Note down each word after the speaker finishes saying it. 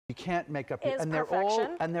You can't make up, and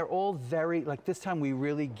they're all very, like this time we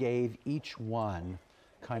really gave each one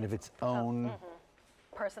kind of its own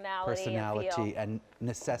personality and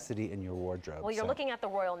necessity in your wardrobe. Well, you're looking at the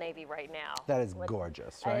Royal Navy right now. That is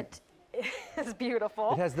gorgeous, right? It's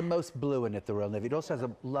beautiful. It has the most blue in it, the Royal Navy. It also has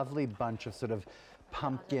a lovely bunch of sort of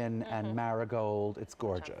pumpkin and marigold. It's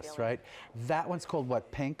gorgeous, right? That one's called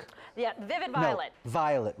what, pink? Yeah, vivid violet. No,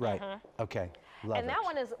 violet, right. Okay, love it. And that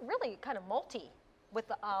one is really kind of multi with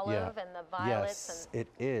the olive and the violets. Yes, it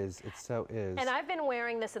is. It so is. And I've been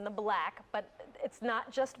wearing this in the black, but it's not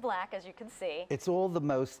just black, as you can see. It's all the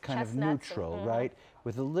most kind of neutral, right?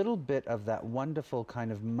 With a little bit of that wonderful kind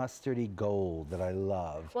of mustardy gold that I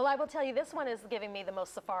love. Well, I will tell you, this one is giving me the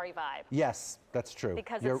most safari vibe. Yes, that's true.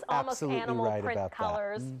 Because You're it's almost absolutely animal right print about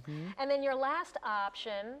colors. That. And then your last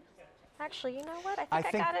option, actually, you know what? I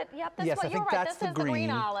think I got it. Yep, this one. You're right. That's this is the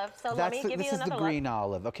green olive. So let me give you another look. This is the green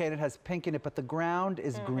olive, okay? And it has pink in it, but the ground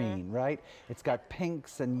is green, right? It's got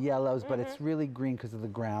pinks and yellows, but it's really green because of the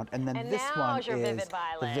ground. And then this one is vivid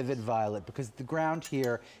violet. The vivid violet, because the ground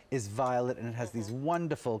here is violet, and it has these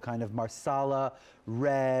wonderful kind of marsala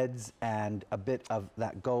reds and a bit of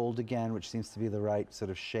that gold again, which seems to be the right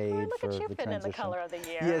sort of shade look for at you the fitting transition. in the color of the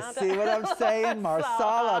year. You see what I'm saying?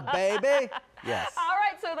 Marsala, baby. Yes. All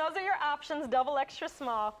right, so those are your options, double extra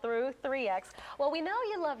small through 3X. Well, we know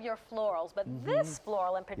you love your florals, but this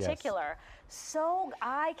floral in particular, so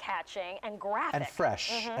eye-catching and graphic. And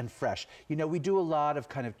fresh, and fresh. You know, we do a lot of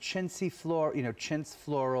kind of chintzy chintz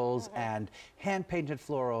florals and hand-painted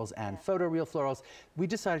florals and photoreal florals. We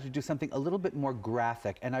decided to do something a little bit more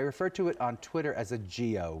graphic, and I refer to it on Twitter as a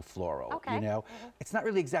geo floral, you know? It's not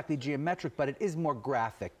really exactly geometric, but it is more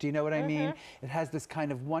graphic. Do you know what I mean? It has this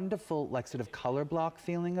kind of wonderful, like, sort of color block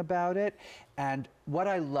feeling about it. And what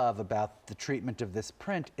I love about the treatment of this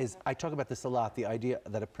print is, I talk about this a lot, the idea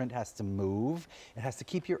that a print has to move. It has to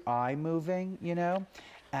keep your eye moving, you know?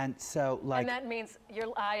 And so, like... And that means your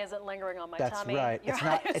eye isn't lingering on my That's tummy. right.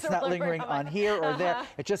 It's not lingering on here or there.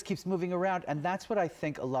 It just keeps moving around. And that's what I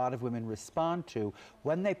think a lot of women respond to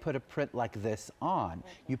when they put a print like this on.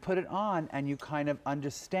 You put it on and you kind of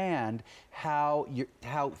understand how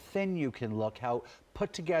thin you can look, how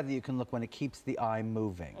put together you can look when it keeps the eye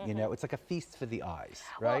moving. You know, it's like a feast for the eyes,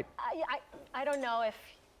 right? Well, I don't know if,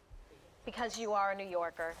 because you are a New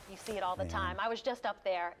Yorker, you see it all the time. I was just up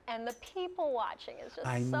there, and the people watching is just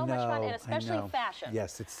so much fun, and especially fashion.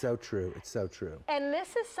 Yes, it's so true. It's so true. And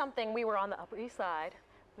this is something, we were on the Upper East Side.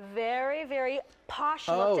 Very, very posh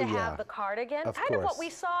look to have the cardigan. Kind of what we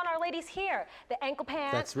saw on our ladies here. The ankle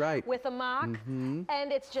pants. That's right. With a mock. And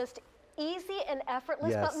it's just easy and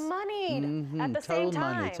effortless, but moneyed at the same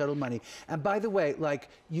time. Total money. And by the way, like,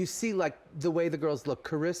 you see, like, the way the girls look.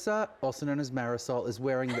 Carissa, also known as Marisol, is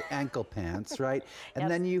wearing the ankle pants, right?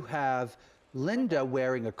 And then you have Linda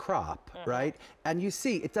wearing a crop, right? And you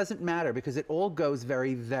see, it doesn't matter because it all goes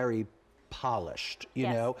very, very polished, you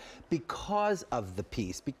know, because of the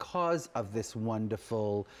piece, because of this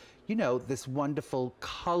wonderful, you know, this wonderful,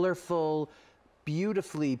 colorful,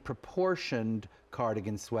 beautifully proportioned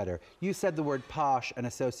cardigan sweater. You said the word posh and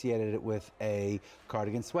associated it with a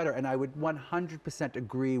cardigan sweater, and I would 100%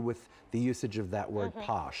 agree with the usage of that word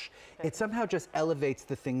posh. It somehow just elevates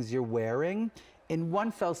the things you're wearing. In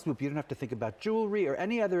one fell swoop, you don't have to think about jewelry or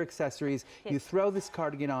any other accessories. You throw this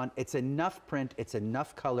cardigan on, it's enough print, it's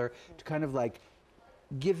enough color to kind of like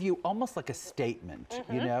give you almost like a statement,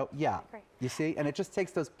 you know? Yeah, you see? And it just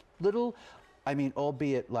takes those little, I mean,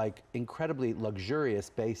 albeit like incredibly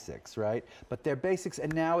luxurious basics, right? But they're basics,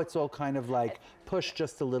 and now it's all kind of like pushed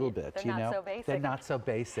just a little bit, you know? They're not so basic. They're not so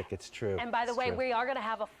basic, it's true. And by the way, we are gonna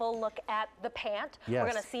have a full look at the pant. Yes.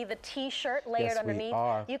 We're gonna see the t-shirt layered underneath. We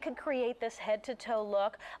are. You can create this head to toe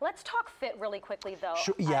look. Let's talk fit really quickly though,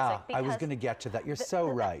 Sure, yeah, I was gonna get to that. You're so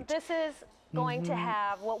right. This is going to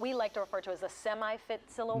have what we like to refer to as a semi-fit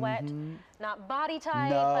silhouette, not body type,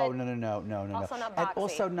 no, but no. also not boxy. And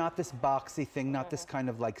also not this boxy thing, not this kind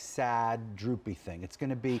of like sad, droopy thing. It's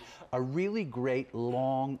gonna be a really great,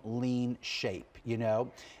 long, lean shape, you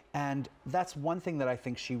know? And that's one thing that I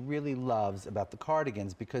think she really loves about the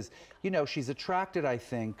cardigans because, you know, she's attracted, I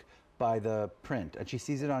think, by the print, and she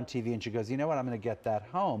sees it on TV and she goes, you know what, I'm gonna get that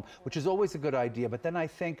home, which is always a good idea. But then I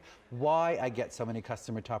think why I get so many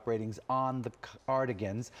customer top ratings on the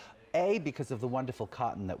cardigans, A, because of the wonderful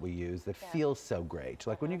cotton that we use that feels so great.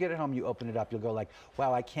 Like when you get it home, you open it up, you'll go like,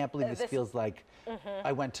 wow, I can't believe this feels like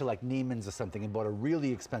I went to like Neiman's or something and bought a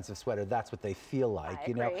really expensive sweater. That's what they feel like,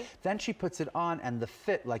 you know? Then she puts it on and the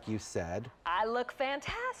fit, like you said. I look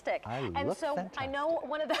fantastic. I know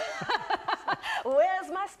one of the Where's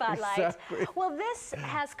my spotlight? Exactly. Well, this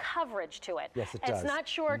has coverage to it. Yes, it does. It's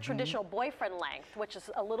not your traditional boyfriend length, which is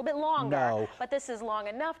a little bit longer. No. But this is long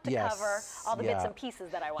enough to cover all the bits and pieces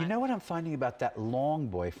that I want. You know what I'm finding about that long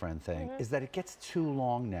boyfriend thing is that it gets too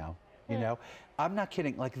long now. You know, I'm not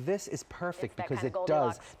kidding. Like this is perfect because it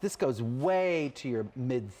does. This goes way to your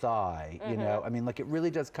mid-thigh. You know, I mean, like it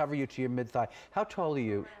really does cover you to your mid-thigh. How tall are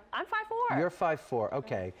you? I'm 5'4". You're 5'4".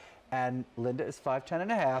 Okay. And Linda is 5'10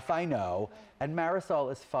 and a half, I know. And Marisol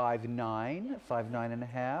is 5'9", 5'9 and a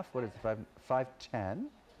half. What is it, 5'10"?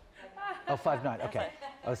 Oh, 5'9", okay.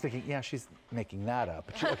 I was thinking, yeah, she's making that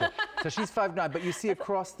up. Okay. So she's 5'9", but you see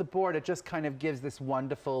across the board, it just kind of gives this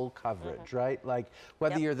wonderful coverage, right? Like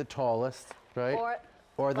whether you're the tallest, right?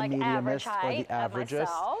 Or the like mediumist, or the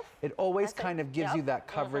averagest. It always kind of gives you that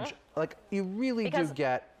coverage. Like you really do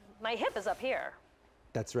get. My hip is up here.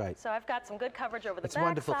 That's right. So I've got some good coverage over the It's back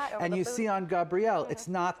wonderful. side, over And the you booty. see on Gabrielle, it's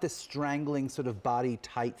not this strangling sort of body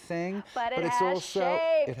tight thing, but it's has also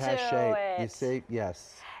shape it has to shape. it. You see,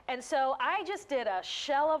 yes. And so I just did a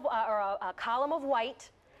shell of or a column of white,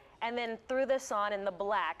 and then threw this on in the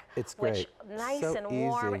black. It's which great. Nice So and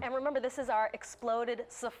warm. easy. And remember, this is our exploded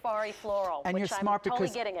safari floral, And which you're smart I'm totally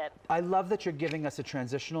because getting it. I love that you're giving us a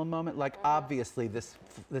transitional moment. Like obviously this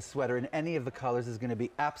sweater in any of the colors is going to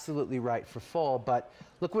be absolutely right for fall, but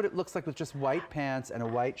look what it looks like with just white pants and a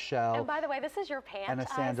white shell. And by the way, this is your pant, and a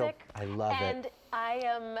sandal. Isaac. I love it. And I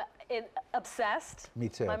am obsessed. Me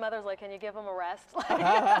too. My mother's like, can you give him a rest?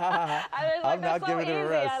 I'm not giving it a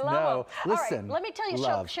rest. I love No. them. Listen. All right, let me tell you,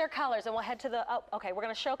 love. share colors, and we'll head to the. Oh, okay, we're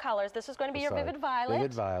going to show colors. This is going to be your Sorry. vivid violet.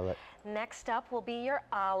 Vivid violet. Next up will be your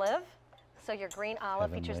olive. So your green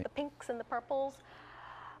olive features Heavenly. the pinks and the purples.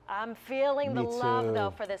 I'm feeling the Me love, too. though,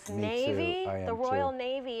 for this Me navy, too. I the am royal too.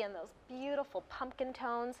 navy, and those beautiful pumpkin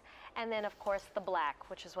tones. And then, of course, the black,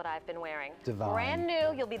 which is what I've been wearing. Divine. Brand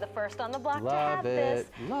new. You'll be the first on the block to Love have it.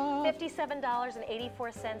 this. Love.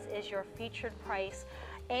 $57.84 is your featured price.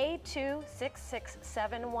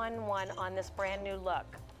 A266711 on this brand new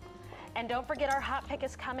look. And don't forget, our hot pick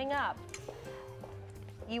is coming up.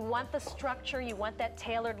 You want the structure, you want that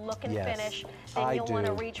tailored look and finish, then you'll want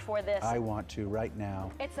to reach for this. I want to right now.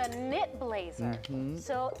 It's a knit blazer.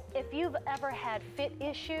 So if you've ever had fit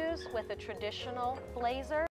issues with a traditional blazer,